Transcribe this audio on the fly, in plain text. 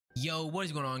Yo, what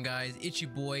is going on, guys? It's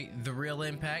your boy,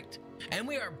 TheReaLImpact, and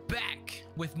we are back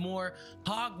with more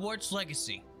Hogwarts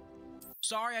Legacy.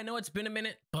 Sorry, I know it's been a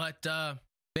minute, but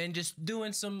been just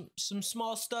doing some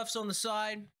small stuffs on the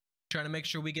side, trying to make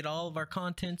sure we get all of our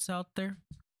contents out there,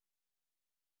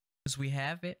 because we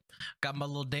have it. Got my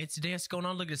little dance going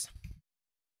on. Look at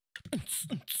this,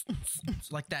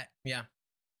 like that. Yeah,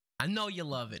 I know you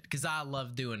love it, because I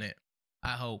love doing it.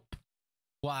 I hope.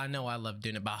 Well, I know I love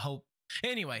doing it, but I hope.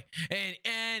 Anyway,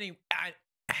 anyway,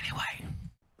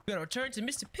 we gotta return to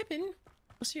Mr. Pippin.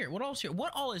 What's here? What all's here?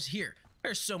 What all is here?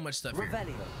 There's so much stuff here.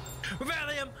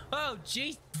 Revellium. Oh,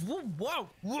 jeez. Whoa.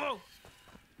 Oh,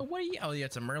 what are you? Oh, yeah,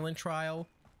 it's a Merlin trial.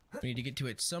 We need to get to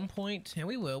it at some point, and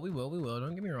we will.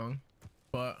 Don't get me wrong,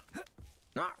 but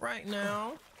not right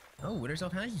now. Oh, there's all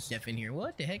kinds of stuff in here.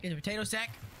 What the heck is a potato sack?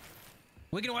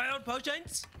 Wicked Wild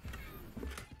potions.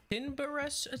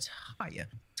 Timberous attire.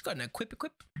 Let's go ahead and equip.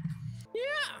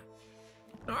 Yeah.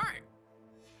 All right.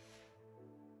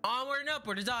 Onward and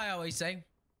upward, as I always say.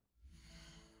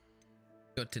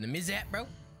 Go to the Mizat, bro.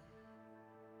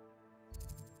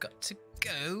 Got to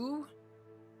go.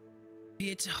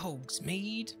 Here to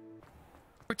Hogsmeade.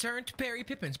 Return to Perry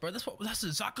Pippins, bro. That's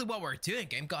exactly what we're doing,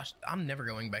 game. Gosh, I'm never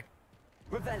going back.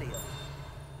 Revelio.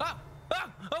 Oh,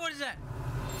 what is that?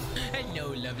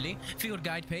 Hello, lovely. Field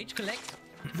guide page, collect.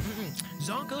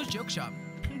 Zonko's Joke Shop.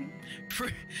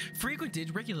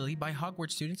 Frequented regularly by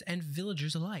Hogwarts students and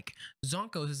villagers alike.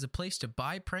 Zonko's is a place to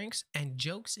buy pranks and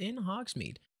jokes in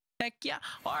Hogsmeade. Heck yeah.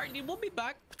 Alright, we'll be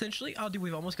back potentially. Oh, dude,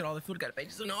 we've almost got all the field guide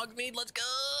pages in Hogsmeade. Let's go.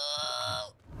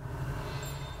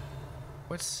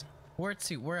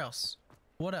 Where else?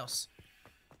 What else?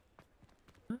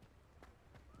 Huh?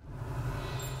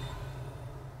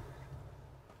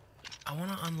 I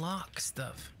want to unlock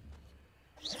stuff.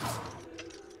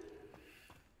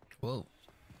 Whoa.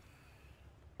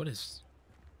 What is...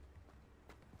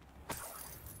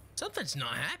 Something's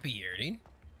not happy here, dude.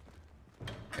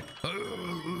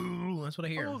 Oh, that's what I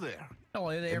hear. Hello there. Hello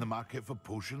there. In the market for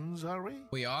potions, are we?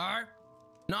 We are.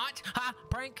 Not. Ha!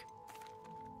 Prank!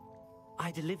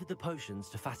 I delivered the potions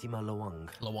to Fatima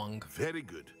Lawang. Very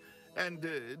good. And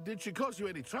did she cause you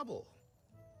any trouble?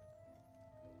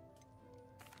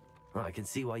 Well, I can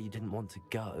see why you didn't want to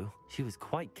go. She was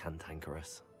quite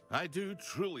cantankerous. I do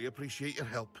truly appreciate your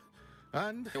help.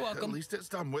 And you're welcome. At least it's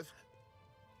done with.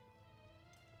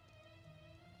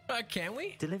 Can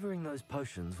we? Delivering those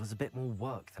potions was a bit more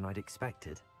work than I'd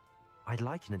expected. I'd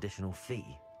like an additional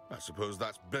fee. I suppose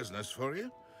that's business for you.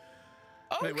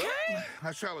 Okay. Very well,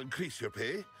 I shall increase your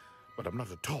pay, but I'm not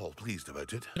at all pleased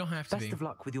about it. You don't have to be. Best of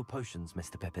luck with your potions,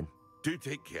 Mr. Pippin. Do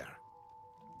take care.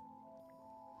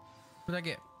 What did I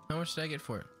get? How much did I get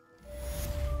for it?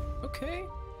 Okay.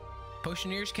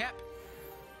 Potioneer's cap.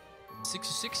 6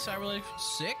 of 6, side related.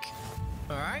 Sick.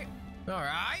 Alright.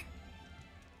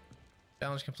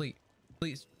 Challenge complete.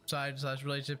 Please. Side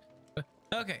relationship.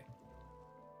 Okay.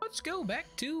 Let's go back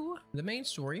to the main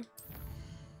story.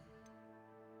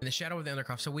 In the Shadow of the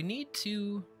Undercroft. So we need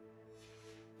to...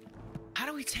 How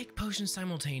do we take potions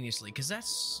simultaneously? Because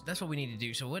that's what we need to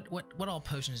do. So what all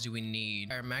potions do we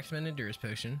need? Our maximum endurance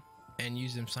potion. And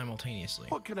use them simultaneously.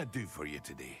 What can I do for you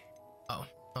today? Oh,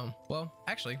 well,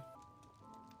 actually,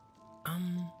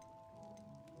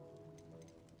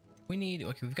 we need,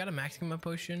 okay, we've got a maximum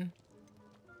potion.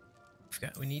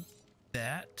 We need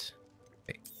that.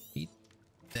 Okay, need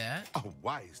that. Oh,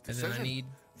 wise decision. And then I need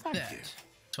Thank that. you.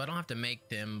 So I don't have to make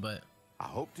them, but. I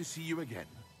hope to see you again.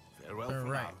 Farewell for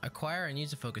All right, now. acquire and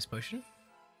use a focus potion.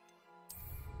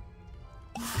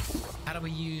 How do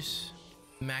we use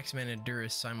maximum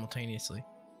endurance simultaneously?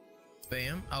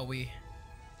 Bam. Oh,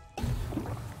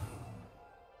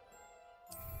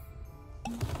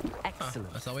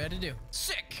 Excellent. That's all we had to do.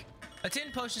 Sick!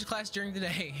 Attend potions class during the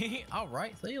day. All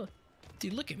right.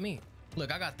 Dude, look at me.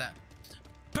 Look, I got that.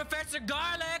 Professor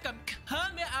Garlic, I'm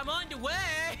coming. I'm on the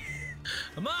way.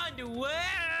 I'm on the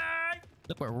way.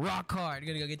 Look, we're rock hard.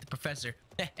 Gonna go get the professor.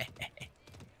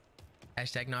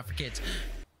 Hashtag not for kids.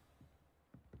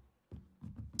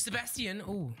 Sebastian.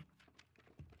 Ooh.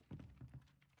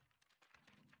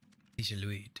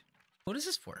 Louis. What is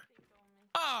this for?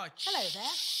 Oh, hello there.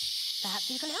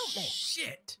 Perhaps you can help me.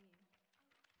 Shit.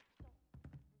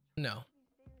 No,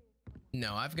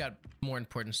 I've got more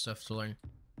important stuff to learn.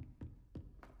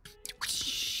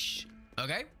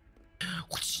 Okay.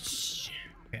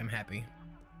 Okay, I'm happy.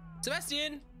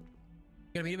 Sebastian,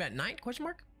 gonna meet him at night? Question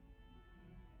mark.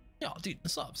 Yo, dude,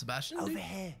 what's up, Sebastian? Over dude?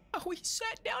 here. Oh, we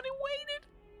sat down and waited.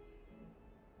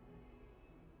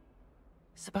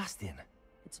 Sebastian,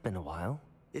 it's been a while.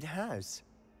 It has.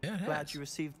 Yeah, it Glad has. you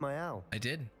received my owl. I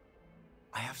did.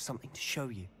 I have something to show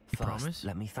you. First, Promise?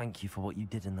 let me thank you for what you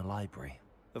did in the library.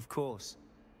 Of course.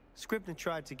 Scribner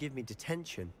tried to give me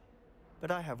detention, but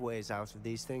I have ways out of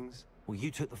these things. Well,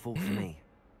 you took the fall for me,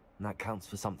 and that counts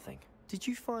for something. Did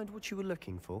you find what you were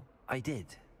looking for? I did,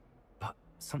 but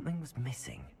something was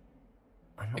missing.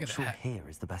 I'm Look not at sure that. here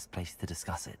is the best place to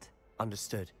discuss it.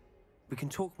 Understood. We can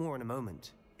talk more in a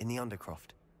moment, in the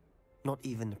Undercroft. Not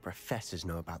even the professors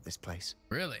know about this place.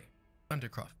 Really?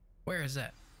 Undercroft. Where is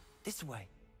that? This way.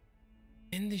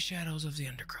 In the shadows of the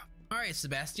Undercroft. All right,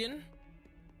 Sebastian.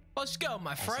 Let's go,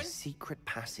 my There's friend. a secret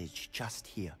passage just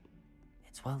here.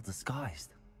 It's well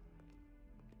disguised.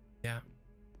 Yeah.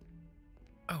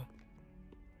 Oh.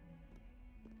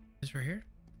 Is right here?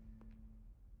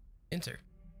 Enter.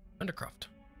 Undercroft.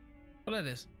 What that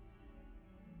is?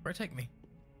 Where take me?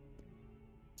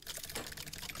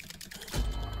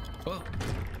 Whoa.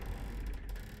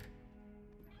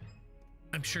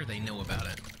 I'm sure they know about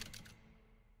it.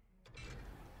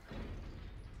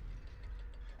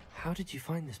 How did you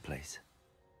find this place?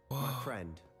 My Whoa.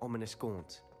 friend, Ominous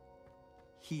Gaunt.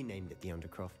 He named it the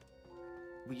Undercroft.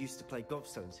 We used to play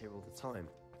gobstones here all the time.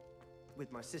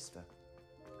 With my sister.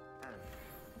 Anne.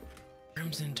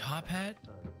 Crimson Top Hat?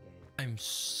 I'm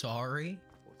sorry.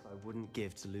 What I wouldn't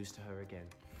give to lose to her again.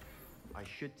 I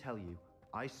should tell you,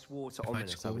 I swore to If I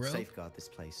Ominous I school would road? safeguard this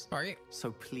place. All right.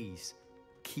 So please,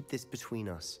 keep this between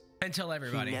us. And tell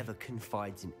everybody. He never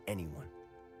confides in anyone.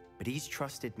 But he's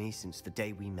trusted me since the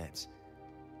day we met.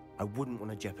 I wouldn't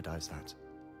want to jeopardize that.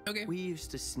 Okay. We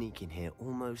used to sneak in here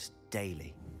almost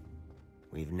daily.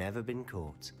 We've never been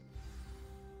caught.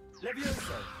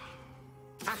 Levioso!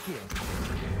 Accio!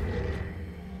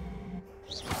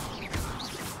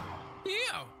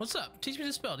 Yeah. What's up? Teach me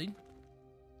the spell, dude.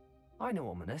 I know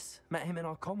Ominous. Met him in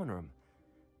our common room.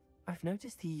 I've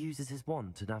noticed he uses his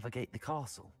wand to navigate the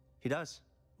castle. He does.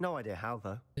 No idea how,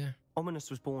 though. Yeah. Ominous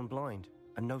was born blind,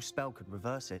 and no spell could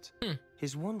reverse it.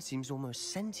 His wand seems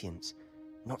almost sentient.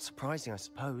 Not surprising, I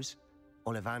suppose.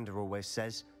 Ollivander always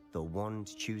says, the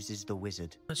wand chooses the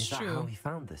wizard. That's Is that true. how he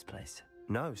found this place?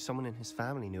 No, someone in his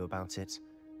family knew about it.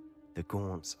 The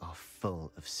Gaunts are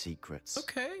full of secrets.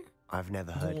 Okay. I've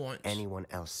never heard Gaunts. anyone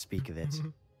else speak of it,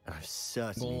 and I've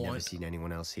certainly never Gaunt. seen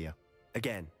anyone else here.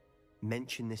 Again,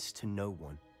 mention this to no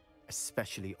one,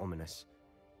 especially Ominous.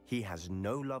 He has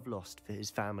no love lost for his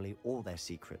family or their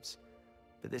secrets,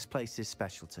 but this place is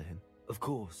special to him. Of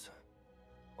course.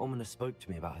 Ominous spoke to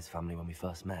me about his family when we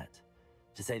first met.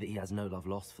 To say that he has no love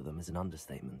lost for them is an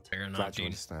understatement. Fair enough, Glad you dude.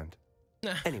 understand.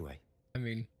 Nah, Anyway, I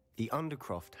mean, the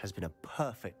Undercroft has been a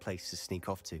perfect place to sneak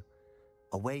off to,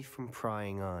 away from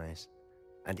prying eyes,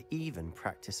 and even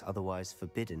practice otherwise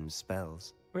forbidden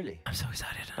spells, Really? I'm so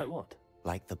excited. Like what?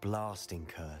 like the blasting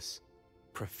curse.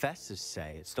 Professors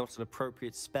say it's not an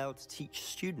appropriate spell to teach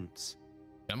students.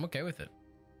 I'm okay with it.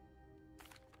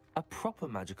 A proper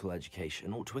magical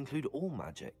education ought to include all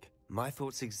magic. My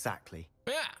thoughts exactly.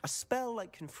 Yeah. A spell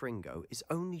like Confringo is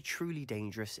only truly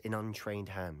dangerous in untrained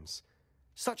hands.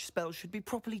 Such spells should be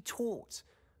properly taught,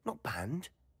 not banned.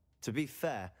 To be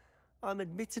fair, I'm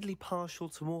admittedly partial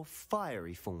to more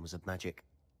fiery forms of magic,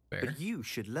 Fair. but you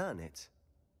should learn it.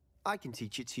 I can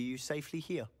teach it to you safely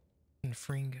here. And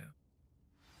Fringo.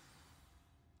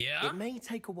 Yeah. It may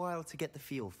take a while to get the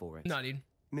feel for it. No, dude.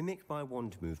 Mimic my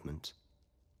wand movement.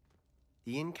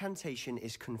 The incantation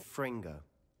is Confringo.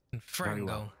 And Very Fringo.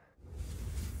 well.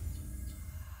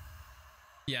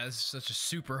 Yeah, this is such a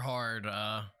super hard,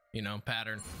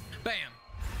 pattern. Bam,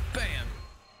 bam,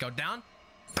 go down,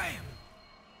 bam,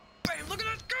 bam. Look at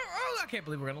us go! Oh, I can't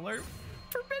believe we're gonna learn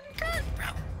Forbidden Curse, bro.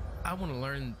 I want to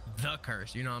learn the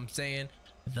curse. You know what I'm saying?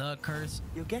 The curse.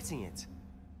 You're getting it.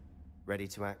 Ready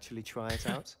to actually try it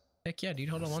out? Heck yeah, dude.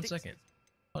 Hold on one Stick to second.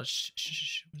 Oh,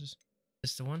 shh. What is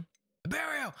this? The one?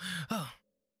 Burial. Oh,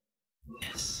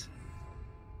 yes.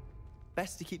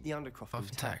 Best to keep the Undercroft Off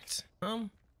intact. attacked.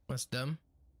 That's dumb.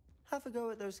 Have a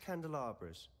go at those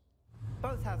candelabras.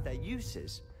 Both have their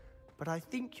uses, but I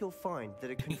think you'll find that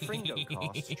a Confringo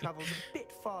cast travels a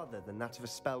bit farther than that of a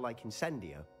spell like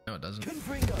Incendio. No, it doesn't.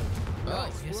 Confringo! Oh,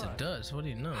 Nice yes, work. it does. What do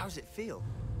you know? How's it feel?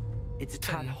 It's a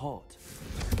tad hot.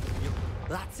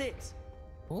 That's it!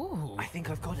 Ooh, I think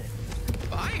I've got it.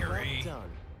 fiery. Well done.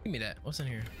 Give me that. What's in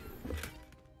here?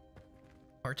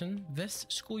 Parton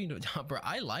Vest School Uniform. Bro,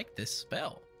 I like this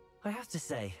spell. I have to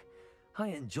say, I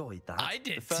enjoyed that. I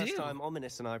did The first too. time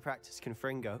Ominous and I practiced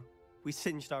Confringo, we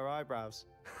singed our eyebrows.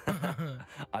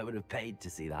 I would have paid to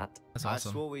see that. That's I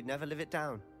awesome. swore we'd never live it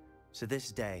down. To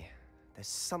this day, there's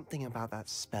something about that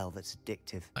spell that's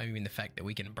addictive. I mean, the fact that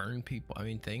we can burn people. I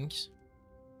mean, things.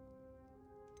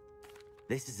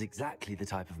 This is exactly the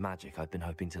type of magic I've been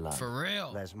hoping to learn. For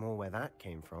real. There's more where that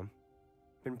came from.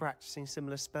 Been practicing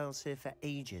similar spells here for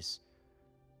ages.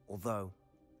 Although,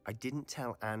 I didn't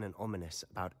tell Anne and Ominous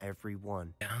about every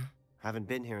one. Yeah. Haven't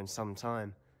been here in some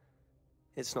time.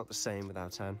 It's not the same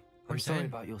without Anne. I'm sorry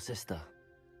about your sister.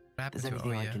 What happened There's to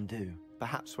her? anything Oh, I yeah. can do.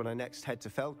 Perhaps when I next head to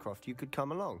Feldcroft, you could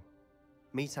come along.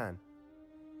 Meet Anne.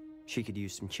 She could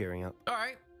use some cheering up. All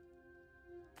right.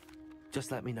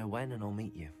 Just let me know when and I'll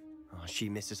meet you. Oh, she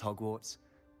misses Hogwarts.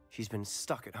 She's been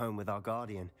stuck at home with our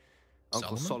guardian,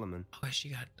 Uncle Solomon. Oh, she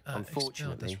got Unfortunately,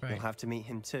 expelled, that's right. you'll have to meet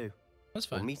him too. That's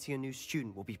Well, fine. meeting a new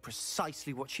student will be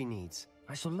precisely what she needs.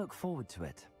 I shall look forward to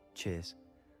it. Cheers.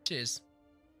 Cheers.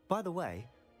 By the way,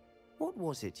 what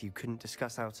was it you couldn't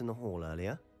discuss out in the hall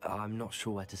earlier? I'm not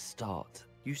sure where to start.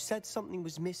 You said something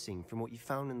was missing from what you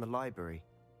found in the library.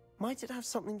 Might it have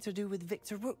something to do with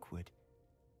Victor Rookwood?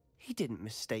 He didn't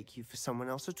mistake you for someone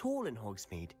else at all in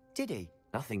Hogsmeade, did he?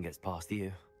 Nothing gets past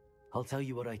you. I'll tell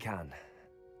you what I can.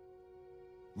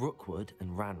 Rookwood and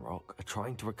Ranrock are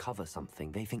trying to recover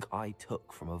something they think I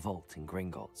took from a vault in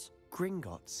Gringotts.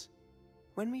 Gringotts?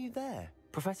 When were you there?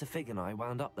 Professor Fig and I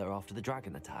wound up there after the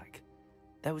dragon attack.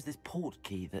 There was this port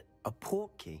key that... A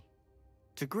port key?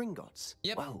 To Gringotts?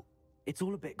 Yep. Well, it's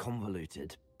all a bit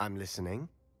convoluted. I'm listening.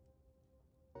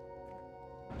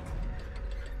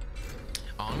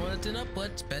 Onwards and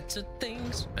upwards, better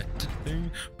things, better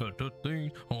things, better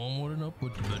things. Onward and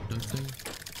upwards, better things.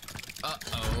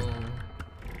 Uh-oh.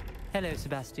 Hello,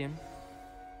 Sebastian.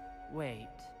 Wait.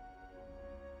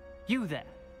 You there?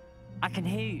 I can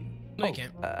hear you. No, you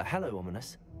can't. Hello,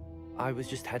 Ominous. I was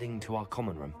just heading to our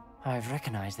common room. I've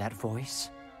recognized that voice.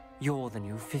 You're the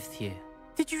new 5th year.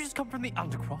 Did you just come from the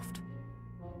Undercroft?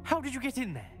 How did you get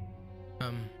in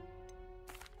there?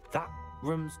 That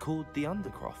room's called the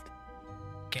Undercroft.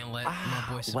 Can't let my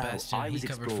boy Well, Sebastian, I was he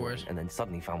covered for us. exploring and then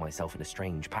suddenly found myself in a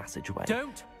strange passageway.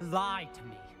 Don't lie to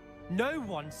me. No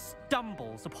one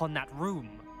stumbles upon that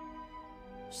room.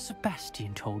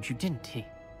 Sebastian told you, didn't he?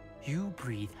 You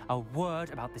breathe a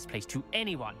word about this place to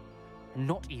anyone, and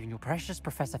not even your precious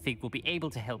Professor Fig will be able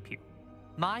to help you.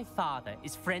 My father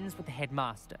is friends with the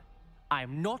headmaster. I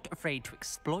am not afraid to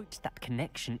exploit that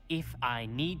connection if I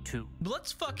need to.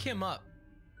 Let's fuck him up.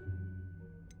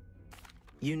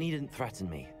 You needn't threaten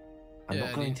me. I'm Yeah,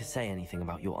 not going dude. to say anything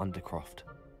about your Undercroft.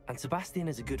 And Sebastian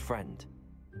is a good friend.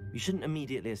 You shouldn't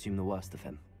immediately assume the worst of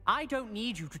him. I don't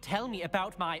need you to tell me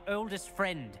about my oldest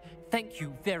friend. Thank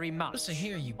you very much. Listen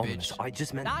here, you Ominous, bitch. I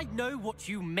just meant... I know what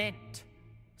you meant.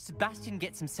 Sebastian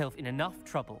gets himself in enough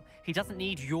trouble. He doesn't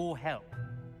need your help.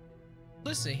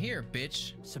 Listen here,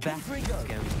 bitch. Sebastian's going to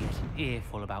get an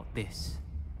earful about this.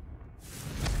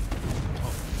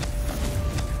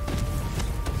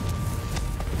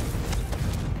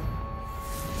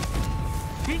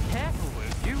 Be careful,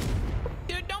 won't you?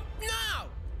 Dude, don't, no!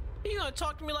 You gonna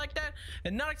talk to me like that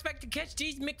and not expect to catch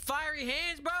these McFiery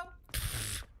hands, bro?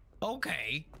 Pfft,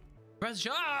 okay. Press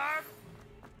sharp.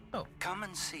 Oh, Come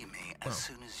and see me as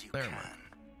soon as you there can. we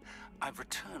are. I've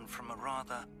returned from a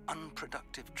rather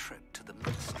unproductive trip to the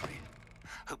Ministry,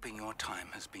 hoping your time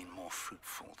has been more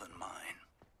fruitful than mine.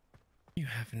 you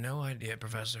have no idea,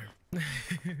 Professor.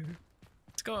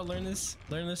 Let's go learn this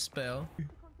spell.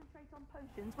 Concentrate on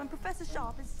potions when Professor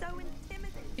Sharp is so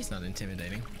intimidating. He's not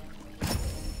intimidating.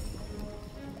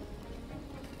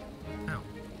 Ow.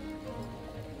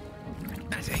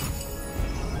 That's it.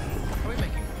 What are we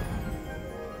making?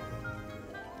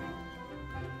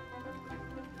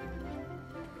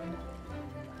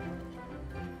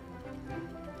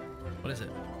 What is it?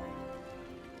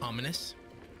 Ominous?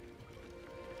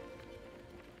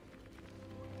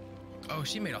 Oh,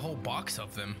 she made a whole box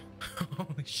of them.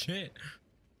 Holy shit.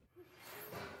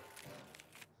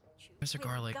 Mr.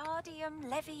 Garlic. Wingardium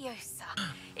Leviosa.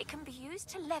 It can be used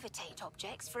to levitate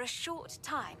objects for a short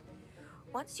time.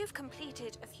 Once you've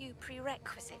completed a few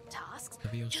prerequisite tasks,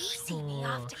 do see me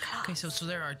after class. Okay, so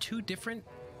there are two different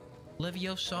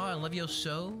Leviosa and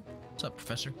Levioso. What's up,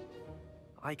 Professor?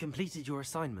 I completed your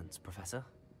assignments, Professor.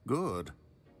 Good.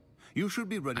 You should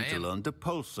be ready I to am. learn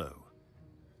Depulso.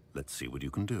 Let's see what you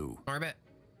can do. All right, bet.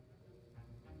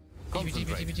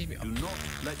 Concentrate. Do not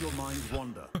let your mind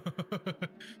wander.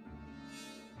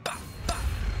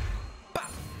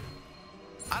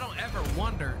 I don't ever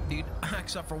wonder, dude.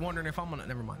 Except for wondering if I'm gonna.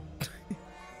 Never mind.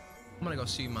 I'm gonna go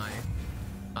see my.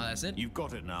 Oh, that's it. You've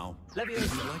got it now. Leviosa.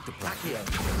 If you like to practice,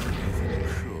 Accio.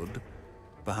 you should.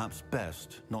 Perhaps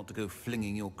best not to go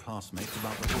flinging your classmates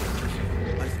about the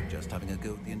halls. I suggest having a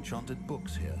go at the enchanted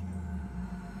books here.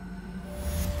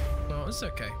 No, it's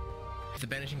okay. The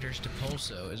banishing curse to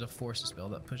Pulso is a force spell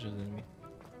that pushes enemy.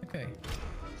 Okay.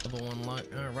 Level 1 lock.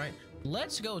 All right.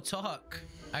 Let's go talk.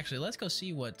 Actually, let's go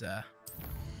see what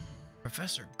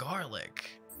Professor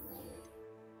Garlic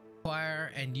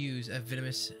Acquire and use a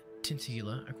venomous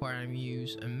tentacula. Acquire and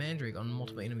use a mandrake on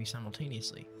multiple enemies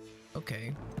simultaneously.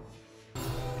 Okay.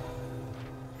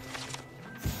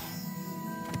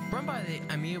 Run by the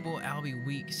amiable Albie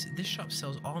Weeks, this shop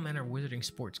sells all manner of wizarding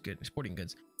sporting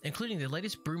goods, including the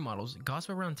latest broom models.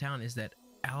 Gossip around town is that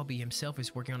Albie himself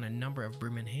is working on a number of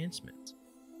broom enhancements.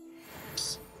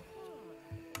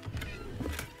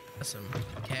 That's some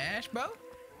cash, bro.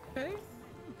 Okay.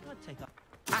 Thank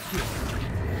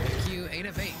you. 8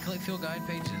 of 8. Collect field guide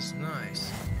pages.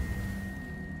 Nice.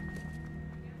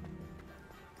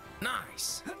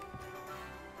 Nice.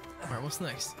 Alright, what's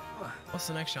next? What's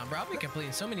the next challenge? Bro, I've been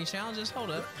completing so many challenges.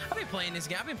 Hold up. I've been playing this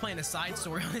game. I've been playing the side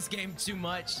story on this game too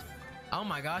much. Oh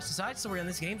my gosh, the side story on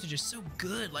this game is just so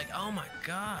good. Like, oh my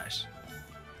gosh.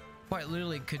 Quite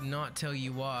literally could not tell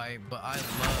you why, but I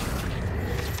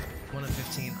love 1 of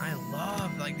 15. I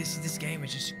love, like, this game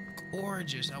is just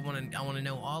gorgeous. I want to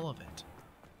know all of it.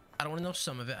 I don't want to know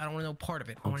some of it. I don't want to know part of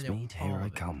it. I want to know all here of I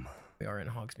it. come. We are in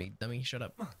Hogsmeade. Dummy, shut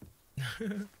up.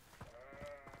 Come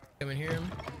and hear him.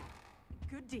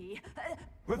 Good day.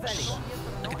 Revelio.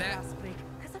 Look at that.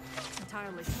 Because I'm not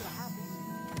entirely sure I have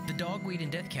it. The dogweed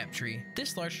and deathcap tree.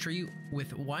 This large tree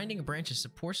with winding branches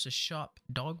supports the shop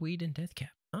dogweed and deathcap.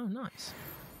 Oh, nice.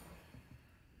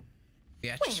 The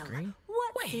actual screen.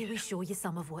 What say we show you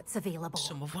some of what's available?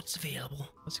 Some of what's available.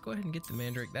 Let's go ahead and get the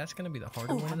mandrake. That's going to be the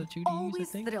harder one of the two to use, I always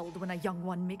think. thrilled when a young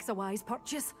one makes a wise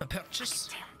purchase. A purchase?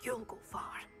 You'll go far.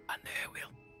 I know I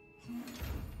will.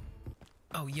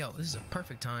 Oh, yo, this is a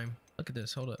perfect time. Look at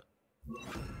this. Hold up.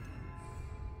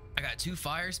 I got 2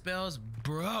 fire spells,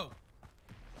 bro.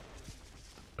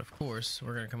 Of course,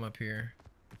 we're gonna come up here.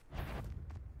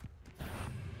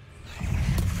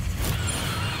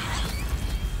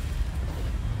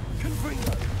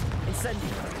 Confringo.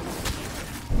 Incendio.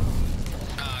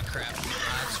 Ah, crap.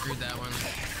 I screwed that one.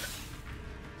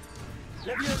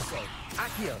 Levioso.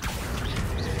 Accio.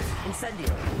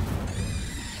 Incendio.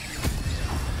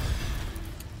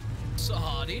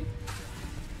 Sahadi.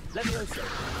 Levioso.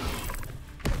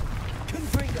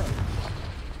 Confringo.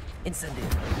 Incendio.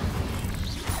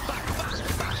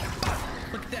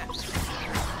 Look at that.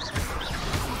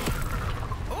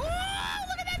 Oh,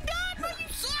 look at that gun, bro. You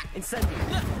suck. Incendio.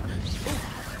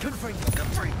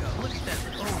 Confringo. Look at that.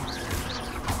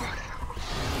 Oh.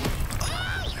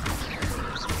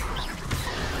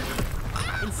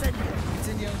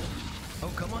 Incendio.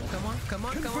 Oh, come on.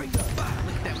 Look at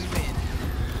that. We win.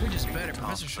 We're just better, Professor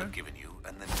Tasks Shark. I've given you,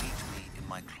 and then meet me in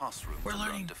my classroom We're to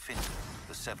learning. learn Definitive,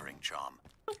 the severing charm.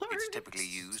 It's typically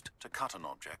used to cut an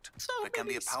object, So but can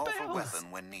be many a powerful spells.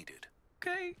 weapon when needed.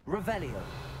 Okay. Revelio.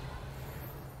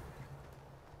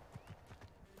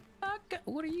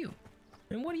 What are you?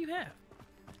 And what do you have?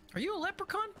 Are you a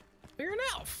leprechaun? Or you're an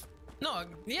elf? No,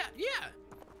 yeah.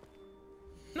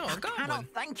 No, a I goblin. cannot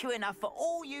thank you enough for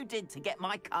all you did to get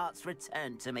my carts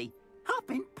returned to me. I've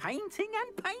been painting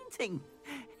and painting.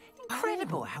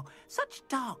 Incredible how such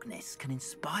darkness can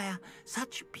inspire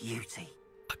such beauty.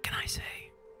 What can I say?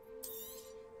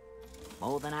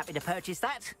 More than happy to purchase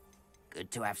that. Good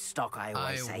to have stock, I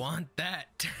always say. I want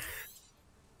that.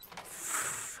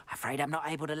 Afraid I'm not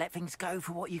able to let things go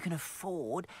for what you can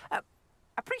afford.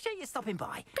 Appreciate you stopping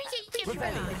by. Visit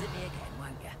me again,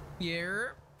 won't you? Yeah.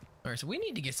 All right, so we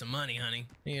need to get some money, honey.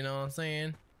 You know what I'm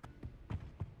saying?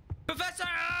 Professor!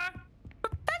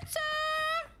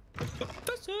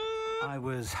 I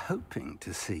was hoping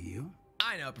to see you.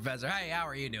 I know, Professor. Hey, how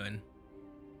are you doing?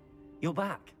 You're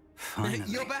back. Finally.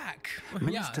 You're back.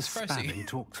 Minister it's Percy. Spavin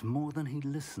talks more than he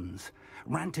listens.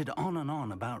 Ranted on and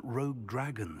on about rogue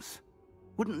dragons.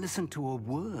 Wouldn't listen to a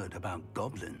word about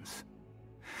goblins.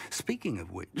 Speaking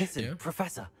of which... Listen, Yeah?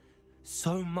 Professor.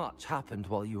 So much happened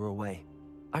while you were away.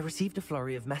 I received a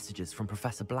flurry of messages from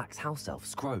Professor Black's house elf,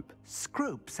 Scrope.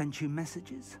 Scrope sent you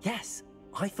messages? Yes,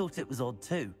 I thought it was odd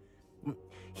too.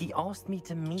 He asked me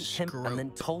to meet him and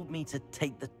then told me to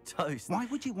take the toast Why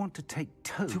would you want to take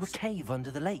toast? to a cave under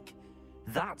the lake.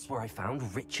 That's where I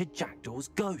found Richard Jackdaw's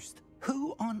ghost.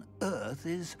 Who on earth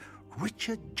is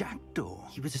Richard Jackdaw?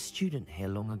 He was a student here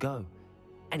long ago.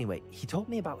 Anyway, he told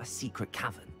me about a secret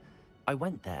cavern. I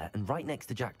went there, and right next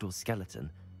to Jackdaw's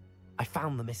skeleton, I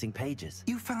found the missing pages.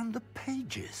 You found the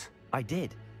pages? I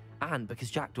did. And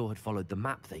because Jackdaw had followed the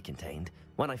map they contained,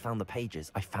 when I found the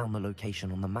pages, I found the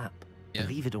location on the map. Yeah.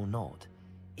 Believe it or not,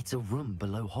 it's a room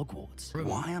below Hogwarts.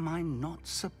 Why am I not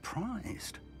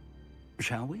surprised?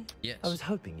 Shall we? Yes. I was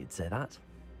hoping you'd say that.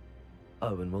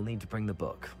 Oh, and we'll need to bring the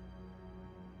book.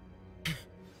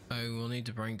 I will need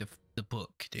to bring the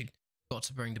book, dude. Got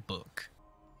to bring the book.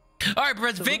 All right,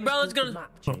 Professor The Fig, room bro, is let's called go. the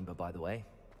map chamber, by the way.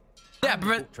 Yeah, And the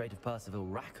Professor. portrait of Percival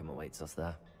Rackham awaits us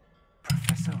there.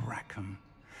 Professor Professor Rackham.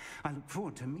 I look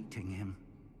forward to meeting him.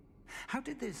 How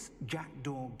did this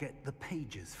jackdaw get the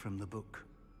pages from the book?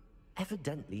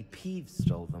 Evidently, Peeves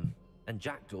stole them, and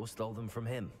Jackdaw stole them from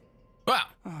him. Wow.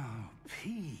 Oh,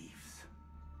 Peeves.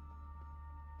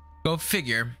 Go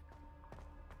figure.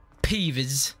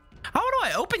 Peeves. How do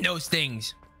I open those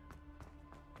things?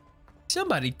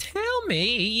 Somebody tell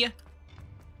me.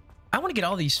 I want to get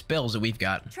all these spells that we've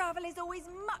got. Travel is always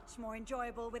much more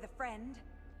enjoyable with a friend.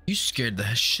 You scared the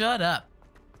shut up.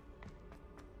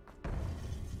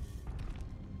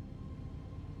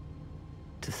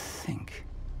 To think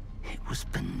it was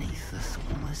beneath us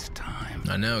all this time.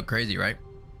 I know, crazy, right?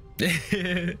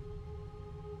 It's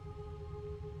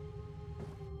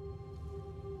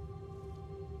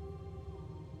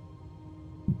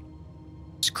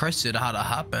Christ how to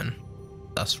happen.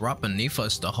 That's right beneath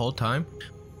us the whole time.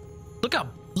 Look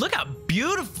how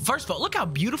beautiful. First of all, look how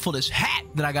beautiful this hat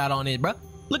that I got on it, bro.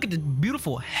 Look at this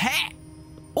beautiful hat.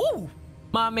 Ooh,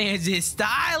 my man's just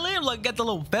styling. Look, got the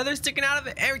little feathers sticking out of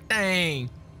it. Everything.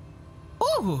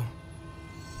 Ooh.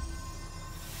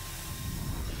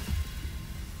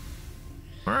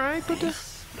 All right, but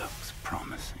this looks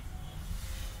promising.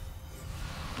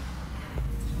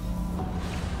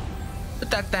 Put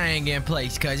that thing in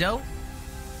place, cuzzo.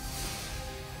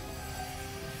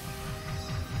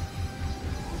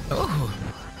 Ooh.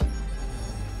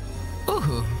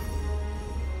 Ooh.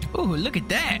 Ooh, look at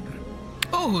that.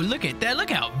 Ooh, look at that. Look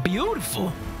how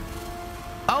beautiful.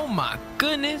 Oh my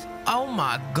goodness. Oh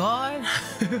my God.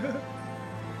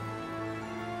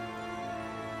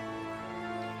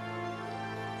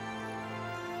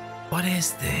 What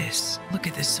is this? Look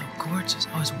at this, so gorgeous.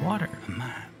 Oh, it's water. A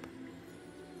map.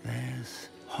 There's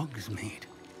Hogsmeade.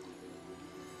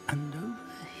 And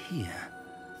over here,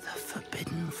 the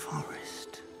Forbidden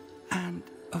Forest. And,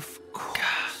 of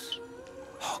course,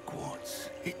 Hogwarts.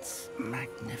 It's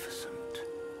magnificent.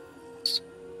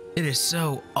 It is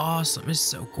so awesome. It's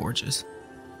so gorgeous.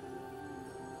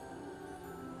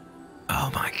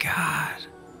 Oh my God.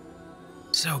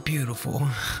 So beautiful.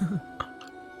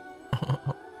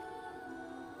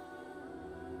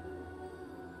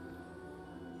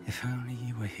 If only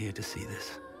you were here to see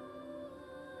this.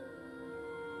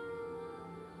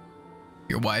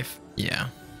 Your wife? Yeah.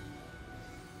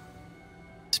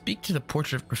 Speak to the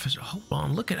portrait of Professor. Hold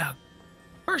on. Look at how.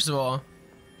 First of all,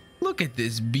 look at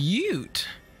this beaut.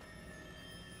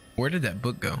 Where did that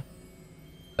book go?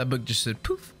 That book just said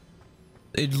poof.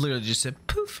 It literally just said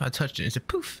poof. I touched it. It said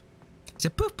poof. It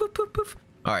said poof, poof, poof, poof.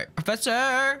 All right,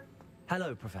 Professor.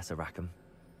 Hello, Professor Rackham.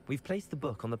 We've placed the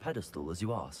book on the pedestal as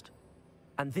you asked.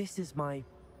 And this is my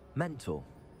mentor,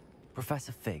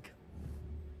 Professor Fig.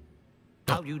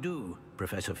 How do you do,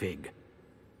 Professor Fig?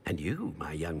 And you,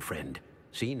 my young friend,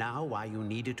 see now why you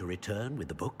needed to return with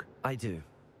the book? I do.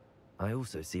 I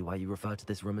also see why you refer to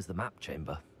this room as the map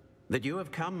chamber. That you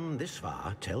have come this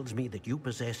far tells me that you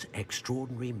possess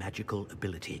extraordinary magical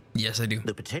ability. Yes, I do.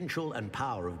 The potential and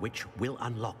power of which will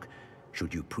unlock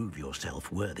should you prove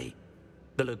yourself worthy.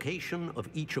 The location of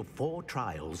each of 4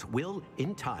 trials will,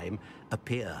 in time,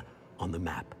 appear on the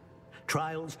map.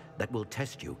 Trials that will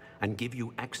test you and give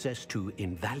you access to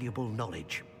invaluable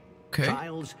knowledge. Okay.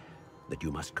 Trials that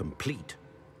you must complete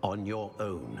on your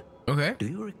own. Okay. Do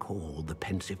you recall the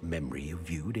pensive memory you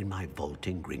viewed in my vault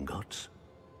in Gringotts?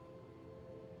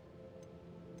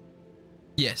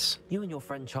 Yes. You and your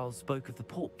friend Charles spoke of the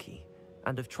port key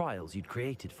and of trials you'd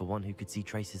created for one who could see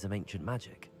traces of ancient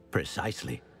magic.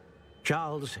 Precisely.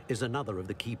 Charles is another of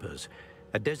the keepers,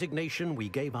 a designation we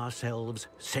gave ourselves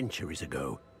centuries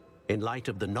ago, in light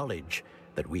of the knowledge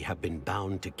that we have been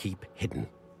bound to keep hidden.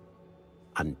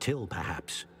 Until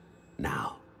perhaps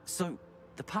now. So,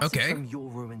 the passage from your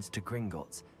ruins to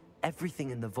Gringotts,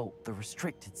 everything in the vault, the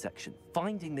restricted section,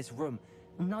 finding this room,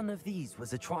 none of these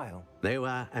was a trial. They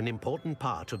were an important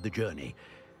part of the journey,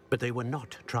 but they were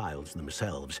not trials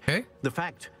themselves. Okay. The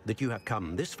fact that you have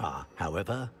come this far,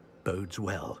 however, bodes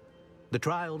well. The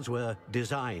trials were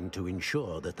designed to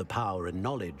ensure that the power and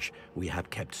knowledge we have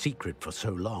kept secret for so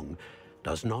long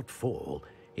does not fall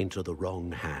into the wrong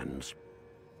hands.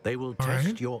 They will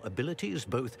test your abilities,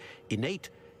 both innate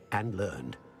and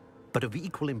learned. But of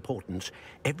equal importance,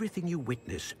 everything you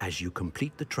witness as you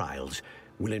complete the trials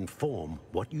will inform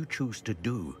what you choose to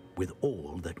do with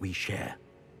all that we share.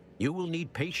 You will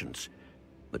need patience.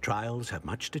 The trials have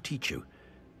much to teach you.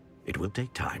 It will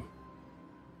take time.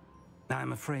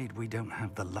 I'm afraid we don't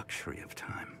have the luxury of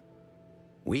time.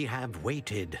 We have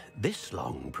waited this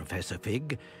long, Professor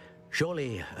Fig.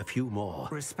 Surely a few more.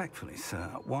 Respectfully,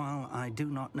 sir, while I do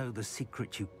not know the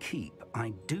secret you keep,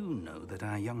 I do know that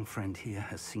our young friend here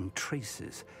has seen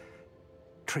traces.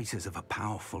 Traces of a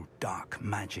powerful dark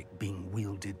magic being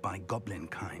wielded by goblin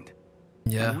kind.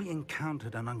 Yeah. And we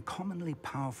encountered an uncommonly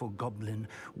powerful goblin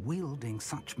wielding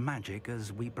such magic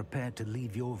as we prepared to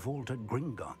leave your vault at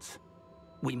Gringotts.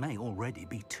 We may already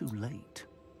be too late.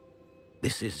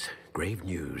 This is grave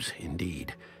news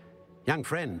indeed. Young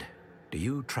friend, do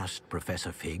you trust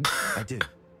Professor Fig? I do.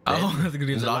 Oh, that's gonna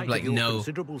be in the light like of your no.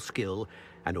 considerable skill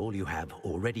and all you have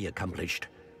already accomplished,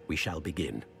 we shall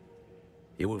begin.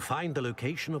 You will find the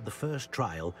location of the first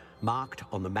trial marked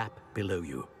on the map below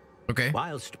you. Okay.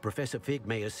 Whilst Professor Fig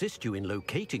may assist you in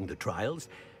locating the trials,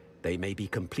 they may be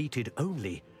completed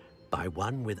only by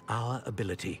one with our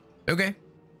ability. Okay.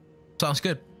 Sounds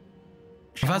good.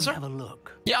 Shall Professor? we have a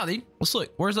look? Yeah, dude. Let's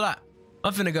look. Where's it at?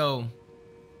 I'm finna go.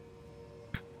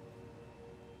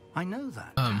 I know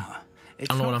that I tower. It's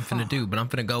don't know what not I'm finna far. do, but I'm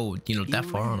finna go, you know, that You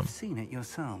far may on have them. seen it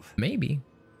yourself. Maybe.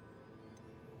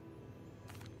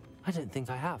 I don't think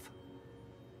I have.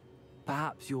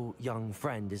 Perhaps your young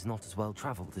friend is not as well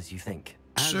traveled as you think.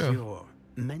 As Sure. your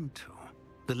mentor,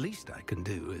 the least I can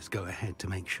do is go ahead to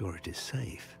make sure it is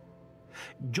safe.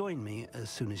 Join me as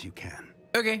soon as you can.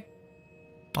 Okay.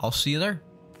 I'll see you there.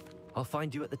 I'll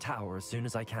find you at the tower as soon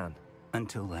as I can.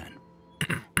 Until then,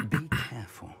 be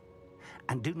careful.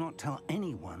 And do not tell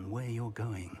anyone where you're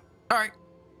going. All right.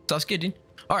 Sounds good, dude.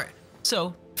 All right.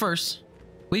 So, first,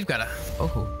 we've got a...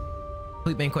 Oh.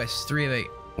 Complete main quest. 3 of 8.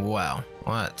 Wow.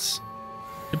 What?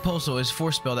 Repulsal is a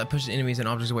force spell that pushes enemies and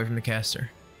objects away from the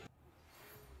caster.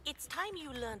 It's time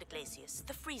you learned, Glacius,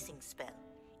 the freezing spell.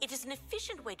 It is an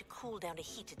efficient way to cool down a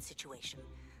heated situation.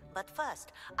 But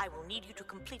first, I will need you to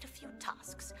complete a few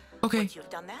tasks. Okay. Once you've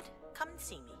done that, come and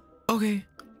see me. Okay.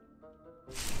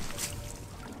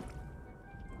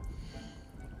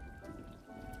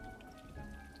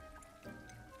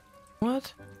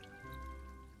 What?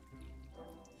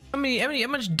 How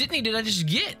much Disney did I just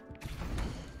get?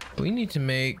 We need to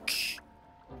make...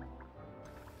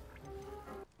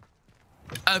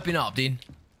 Open up, dude.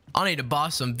 I need to buy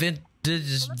some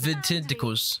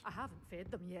tentacles. I haven't fed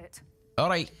them yet. All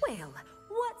right. Well,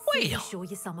 let's show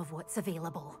you some of what's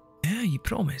available. Yeah, you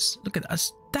promise. Look at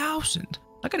us, 1,000.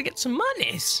 I gotta get some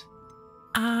monies.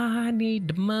 I need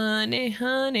the money,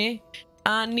 honey.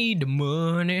 I need the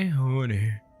money,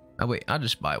 honey. Oh wait, I'll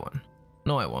just buy one.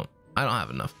 No, I won't. I don't have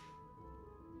enough.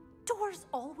 Doors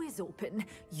always open.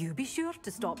 You be sure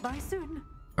to stop by soon.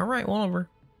 All right, one over.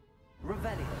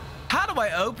 Revelio. How do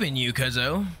I open you,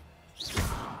 cuzzo?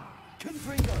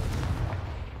 Confringo.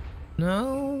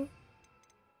 No.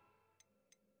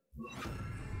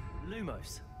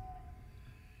 Lumos.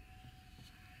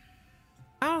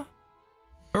 How?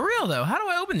 For real though, how do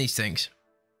I open these things?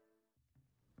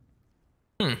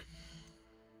 And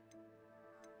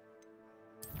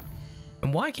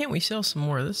why can't we sell some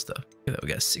more of this stuff? Look at that, we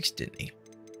got 6, didn't we?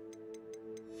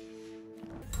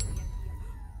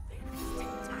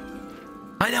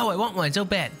 I know, I want one so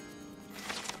bad.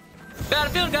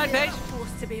 Battlefield guide page.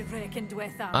 Forced to be reckoned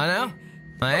with, I know.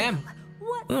 I am.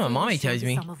 Oh, mommy tells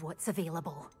me. Some of what's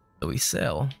available. So we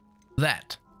sell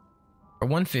that for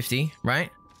 150, right?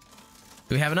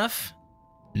 Do we have enough?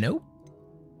 Nope.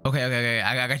 Okay.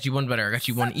 I got you one better. I got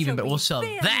you one even, but we'll sell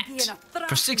that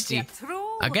for 60.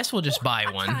 I guess we'll just buy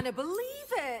one. I can't believe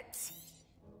it.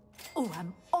 Oh,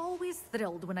 I'm always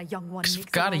thrilled when a young one makes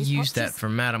We've got to wise use that purchase. for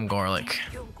Madam Garlic.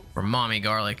 For Mommy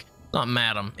Garlic. Not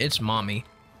Madam, it's Mommy.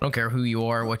 I don't care who you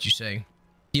are or what you say.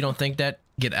 You don't think that?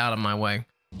 Get out of my way.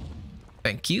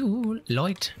 Thank you,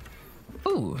 Lloyd.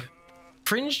 Ooh.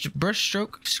 Fringed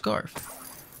brushstroke scarf.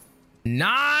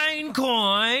 9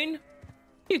 coin!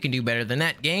 You can do better than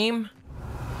that, game.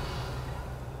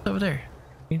 Over there.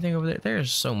 Anything over there?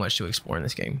 There's so much to explore in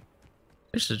this game.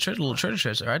 There's a little treasure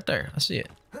chest right there. I see it.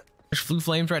 There's Flue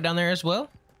Flames right down there as well.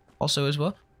 Also as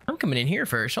well. I'm coming in here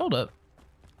first. Hold up.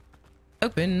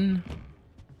 Open.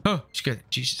 Oh,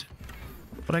 Jesus.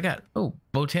 What I got? Oh,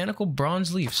 botanical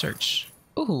bronze leaf search.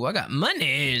 Ooh, I got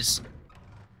monies.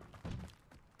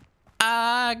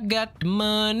 I got the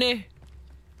money.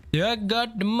 I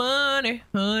got the money,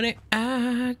 honey.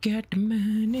 I got the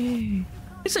money.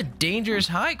 It's a dangerous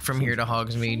hike from here to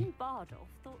Hogsmeade.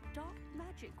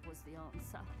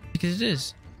 Because it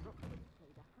is.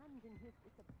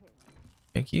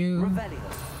 Thank you.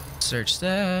 Search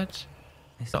that.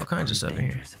 There's all kinds of stuff in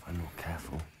here. If I'm not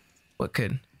careful. What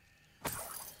could?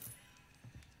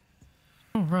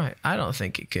 All right, I don't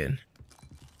think it could.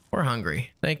 We're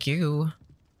hungry. Thank you.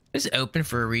 It's open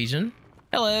for a reason.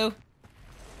 Hello.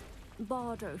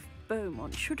 Bardo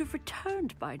Beaumont should have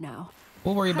returned by now.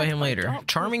 We'll worry about him later.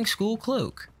 Charming school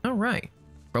cloak. All right.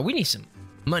 Bro, we need some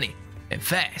money and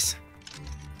fast.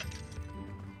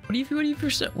 What have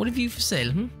you for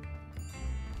sale? Hmm?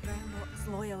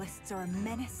 loyalists are a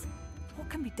menace. What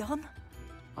can be done?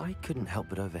 I couldn't help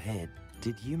but overhear.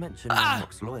 Did you mention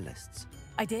Ranrock's loyalists?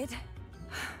 I did.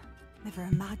 Never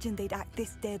imagined they'd act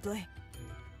this deadly.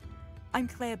 I'm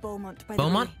Claire Beaumont, by the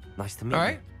way. Nice to meet you. All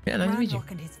right. Yeah, nice to meet you.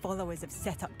 Ranrock and his followers have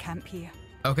set up camp here.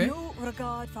 Okay. No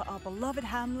regard for our beloved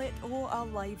hamlet or our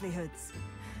livelihoods.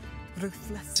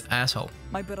 Ruthless. Asshole.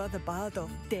 My brother Bardolph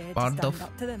dared to stand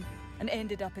up to them and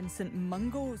ended up in St.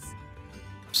 Mungo's.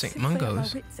 St. Simply at my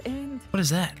Mungo's? wit's end. What is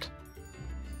that?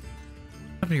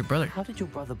 What happened to your brother? How did your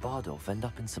brother Bardolph end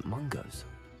up in St. Mungo's?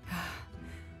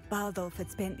 Bardolph had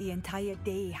spent the entire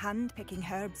day hand-picking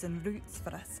herbs and roots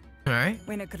for us. All right.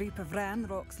 When a group of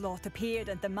Ranrock's lot appeared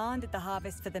and demanded the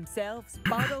harvest for themselves,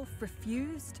 Bardolph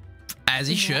refused. As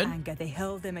he should. In their anger, they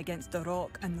hurled him against a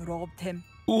rock and robbed him.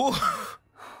 Ooh.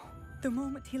 The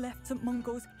moment he left St.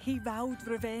 Mungo's, he vowed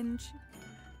revenge.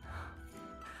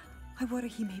 I worry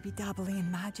he may be dabbling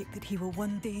in magic that he will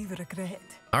one day regret.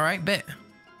 All right, bet.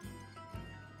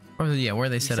 Where are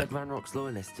they set up? You said Ranrock's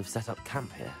loyalists have set up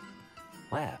camp here.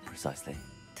 Where, precisely?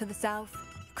 To the south,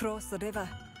 across the river.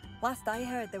 Last I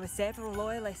heard, there were several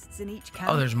loyalists in each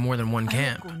camp. Oh, there's more than one I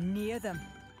camp. won't go near them.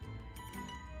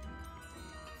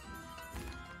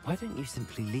 Why don't you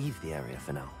simply leave the area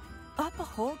for now? Upper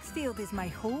Hogsfield is my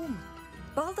home.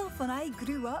 Bardolph and I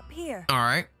grew up here. All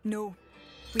right. No.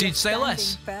 Dude, say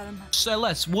less. Firm. Say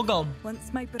less. We'll go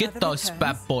Once my get those returns,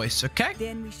 bad boys, okay?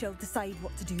 Then we shall decide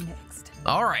what to do next.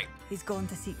 All right. He's gone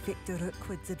to seek Victor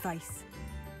Rookwood's advice.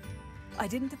 I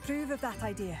didn't approve of that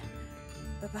idea,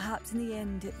 but perhaps in the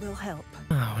end it will help.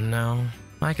 Oh no.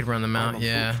 I could run them out, I'm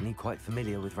yeah. unfortunately quite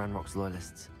familiar with Ranrock's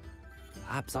loyalists.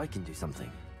 Perhaps I can do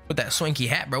something. With that swanky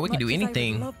hat, bro, we can do Much as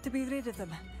anything. I would love to be rid of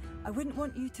them. I wouldn't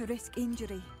want you to risk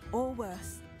injury, or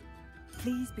worse.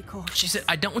 Please be cautious. She said,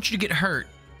 I don't want you to get hurt,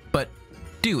 but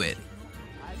do it.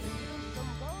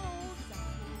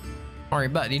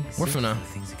 Alright, buddy. We're finna.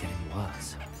 Things are getting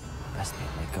worse. Best be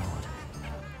on my guard.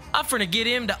 I'm finna get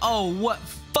him to what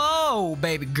for,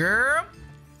 baby girl.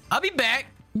 I'll be back.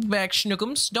 Back,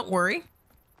 Schnookums. Don't worry.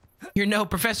 You're no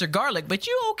Professor Garlic, but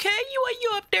you okay?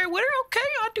 You up there with her? Okay,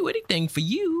 I'll do anything for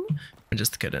you. I'm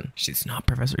just kidding. She's not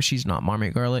Professor. She's not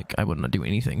Mommy Garlic. I would not do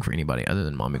anything for anybody other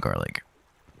than Mommy Garlic.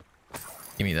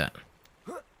 Give me that.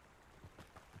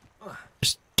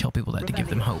 Just tell people that to give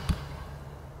them hope.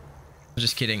 I'm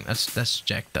just kidding. That's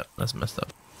jacked up. That's messed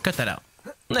up. Cut that out.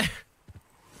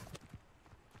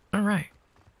 All right.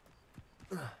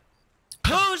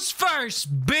 Who's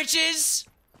first, bitches?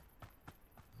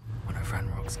 One of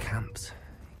Ranrock's camps,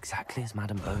 exactly as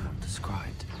Madame Beaumont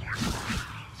described.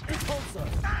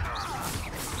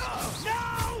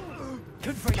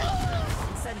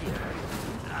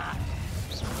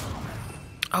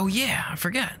 Oh yeah, I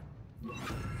forgot.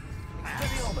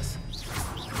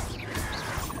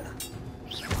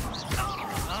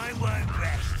 I won't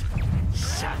rest.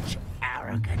 Such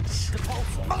arrogance.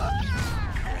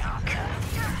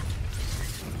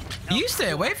 You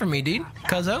stay away from me, dude.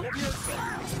 Cuzzo.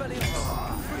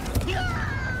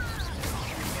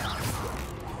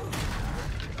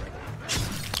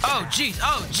 Oh jeez.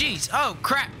 Oh jeez. Oh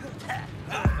crap.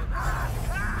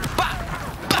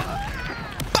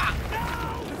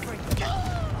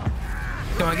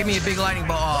 Come on, give me a big lightning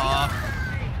ball. All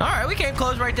right, we came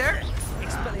close right there.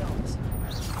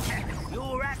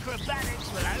 Your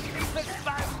acrobatics will only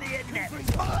postpone the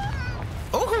inevitable.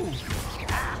 Oh.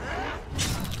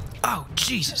 Oh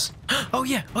Jesus. Oh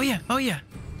yeah. Oh yeah. Oh yeah.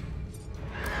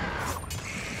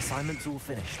 Assignment's all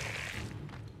finished.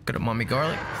 Go to Mommy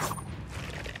Garlic.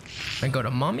 And go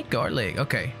to Mommy Garlic.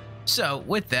 Okay. So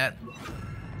with that,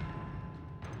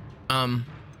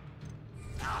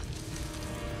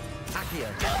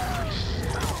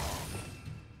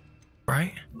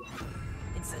 right?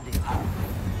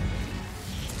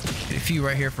 Get a few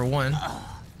right here for one.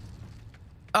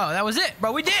 Oh, that was it,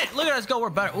 bro. We did. Look at us go. We're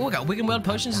better. Oh, we got Wicked Weld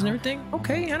potions and everything.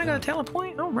 Okay, and I got a talent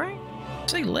point. All right.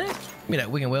 Say lit. Give me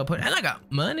that Wicked Weld potion, and I got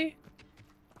money.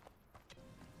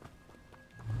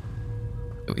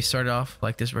 We started off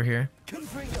like this right here.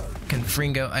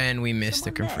 Confringo, and we missed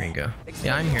the Confringo.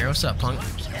 Yeah, I'm here. What's up, punk?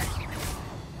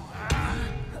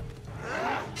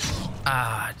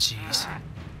 Ah, jeez.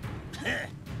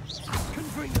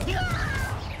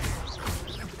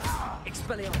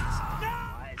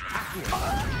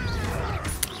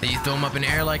 You throw him up in the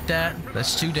air like that?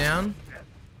 That's 2 down.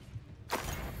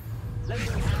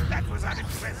 That was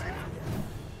unimpressive.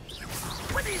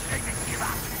 What do you think of give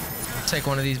up? Take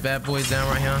one of these bad boys down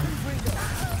right here.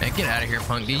 Hey, get out of here,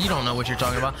 punk dude. You don't know what you're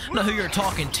talking about. I know who you're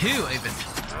talking to, even.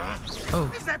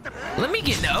 Oh, let me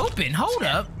get in the open. Hold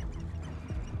up.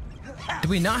 Do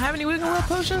we not have any Wiggle Weld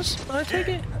potions? I take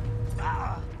it.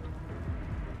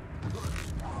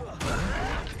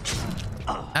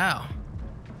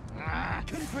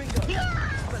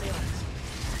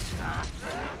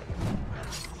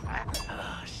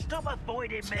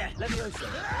 kidding me? Leviosa.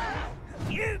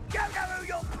 You don't know who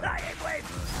you're playing with.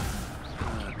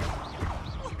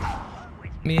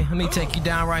 Let me take you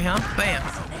down right, huh? Bam,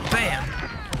 bam,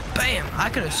 bam. I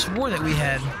could have sworn that we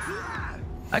had.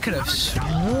 I could have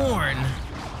sworn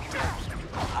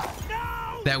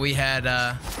that we had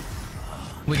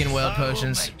Wigan Weld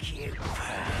potions.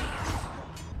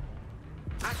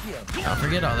 I'll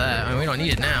forget all that. I mean, we don't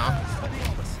need it now.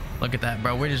 Look at that,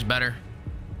 bro. We're just better.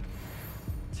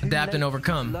 Adapt and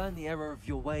overcome. Learn the error of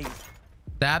your ways.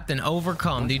 Adapt and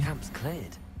overcome, dude. Camp's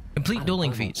cleared. Complete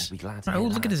dueling feats. Oh,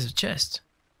 look at this chest.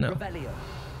 No.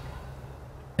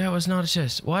 That was not a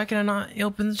chest. Why can I not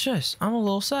open the chest? I'm a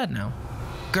little sad now.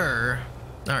 Grr.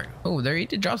 Alright. Oh, there he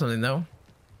did drop something though.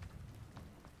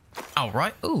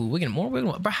 Alright. Ooh, we get more Wigan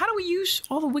Weld. But how do we use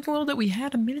all the Wigan Weld that we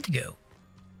had a minute ago?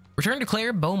 Return to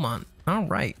Claire Beaumont.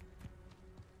 Alright.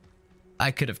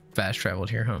 I could have fast traveled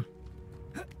here, huh?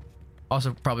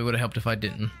 Also, probably would have helped if I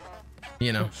didn't.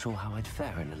 You know. Not sure how I'd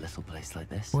fare in a little place like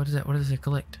this. What is that? What does it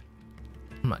collect?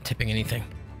 I'm not tipping anything.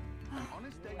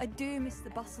 I do miss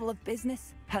the bustle of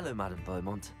business. Hello, Madam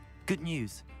Beaumont. Good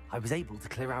news. I was able to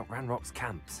clear out Ranrock's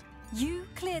camps. You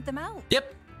cleared them out?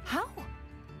 Yep. How?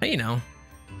 Hey, you know.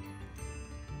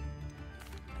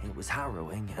 It was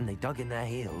harrowing, and they dug in their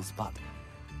heels, but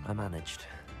I managed.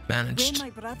 When my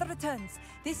brother returns,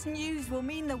 this news will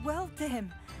mean the world to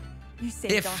him. You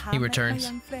saved If our he hamlet, returns. my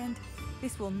young friend.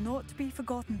 This will not be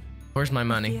forgotten. Where's my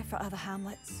money? Care for other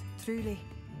hamlets, truly.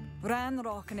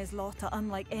 Ranrock and his lot are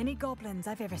unlike any goblins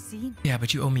I've ever seen. Yeah,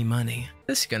 but you owe me money.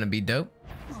 This is gonna be dope.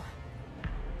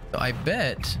 So I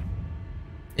bet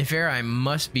if ever I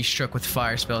must be struck with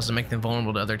fire spells to make them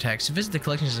vulnerable to other attacks. To visit the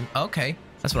collections. Okay,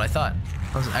 that's what I thought.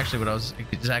 That was actually what I was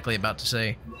exactly about to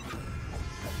say.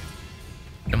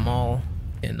 Them all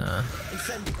in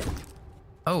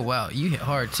Oh wow, you hit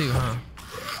hard too, huh?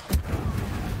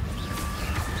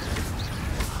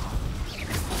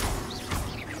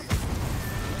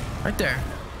 Right there.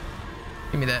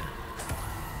 Give me that.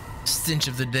 Stench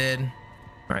of the dead.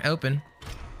 All right, open.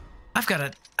 I've got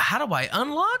a... How do I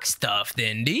unlock stuff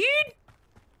then, dude?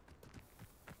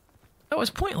 That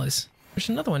was pointless. There's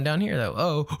another one down here, though.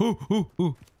 Oh,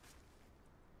 ooh.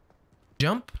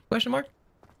 Jump? Question mark?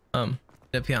 Up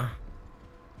here.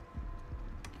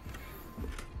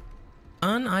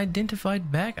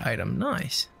 Unidentified bag item.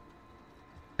 Nice.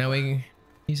 Now we can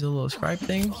use a little scribe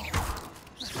thing.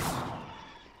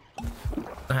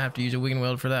 I have to use a Wigan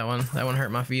Weld for that one. That one hurt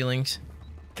my feelings.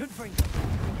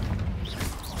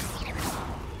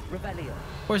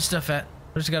 Where's stuff at?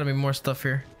 There's gotta be more stuff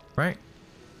here, right?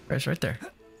 It's right there.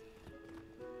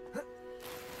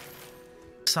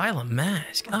 Asylum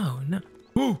mask. Oh no.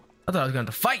 Ooh, I thought I was going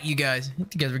to fight you guys. You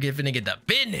guys were gonna get the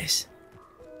business.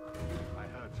 I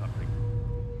heard something.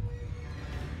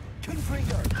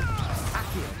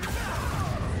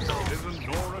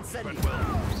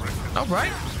 All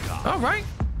right. All right.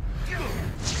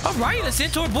 All right, the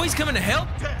Centaur boys coming to help.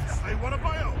 They want a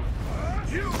bio.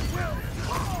 You will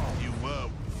fall. You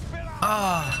will.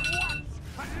 Ah.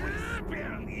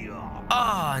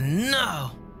 Oh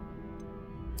no.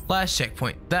 Last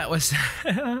checkpoint. That was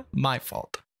my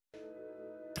fault.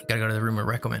 Gotta go to the room of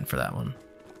recommend for that one.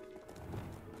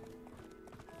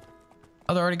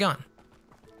 Oh, they're already gone.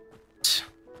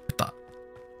 I thought.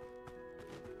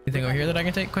 Anything over here that I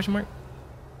can take? Question mark.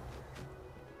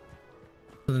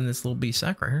 Other than this little bee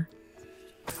sack right here.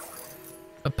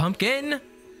 A pumpkin.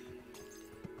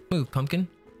 Move, pumpkin.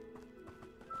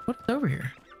 What's over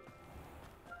here?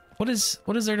 What is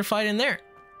there to fight in there?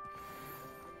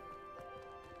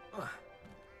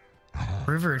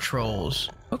 River trolls.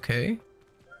 Okay.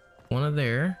 One of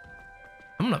there.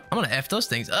 I'm gonna F those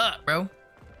things up, bro.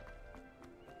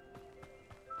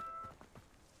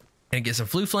 Gonna get some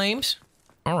flue flames.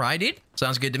 Alright, dude.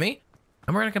 Sounds good to me.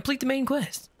 And we're gonna complete the main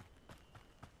quest.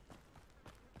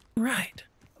 Right.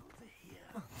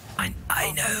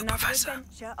 I know, Professor.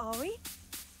 Are we?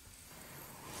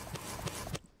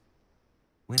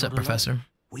 What's up, Professor?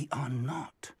 We are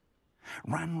not.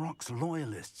 Ranrock's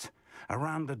loyalists.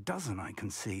 Around a dozen I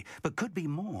can see, but could be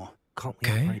more. Can't we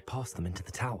hurry past them into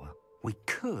the tower? We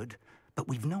could, but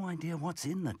we've no idea what's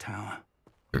in the tower.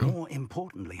 True. More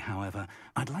importantly, however,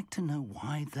 I'd like to know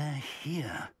why they're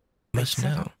here. Must They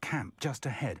set know. up camp just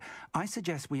ahead. I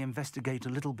suggest we investigate a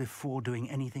little before doing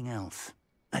anything else.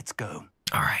 Let's go.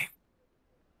 All right.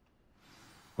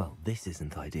 Well, this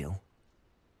isn't ideal.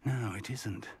 No, it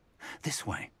isn't. This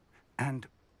way. And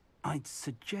I'd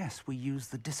suggest we use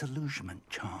the disillusionment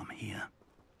charm here.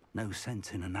 No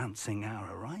sense in announcing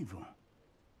our arrival.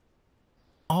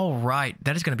 All right.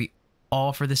 That is going to be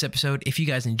all for this episode. If you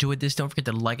guys enjoyed this, don't forget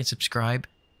to like and subscribe.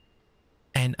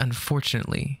 And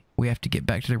unfortunately, we have to get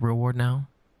back to the real world now.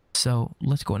 So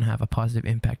let's go and have a positive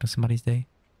impact on somebody's day.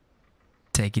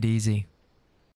 Take it easy.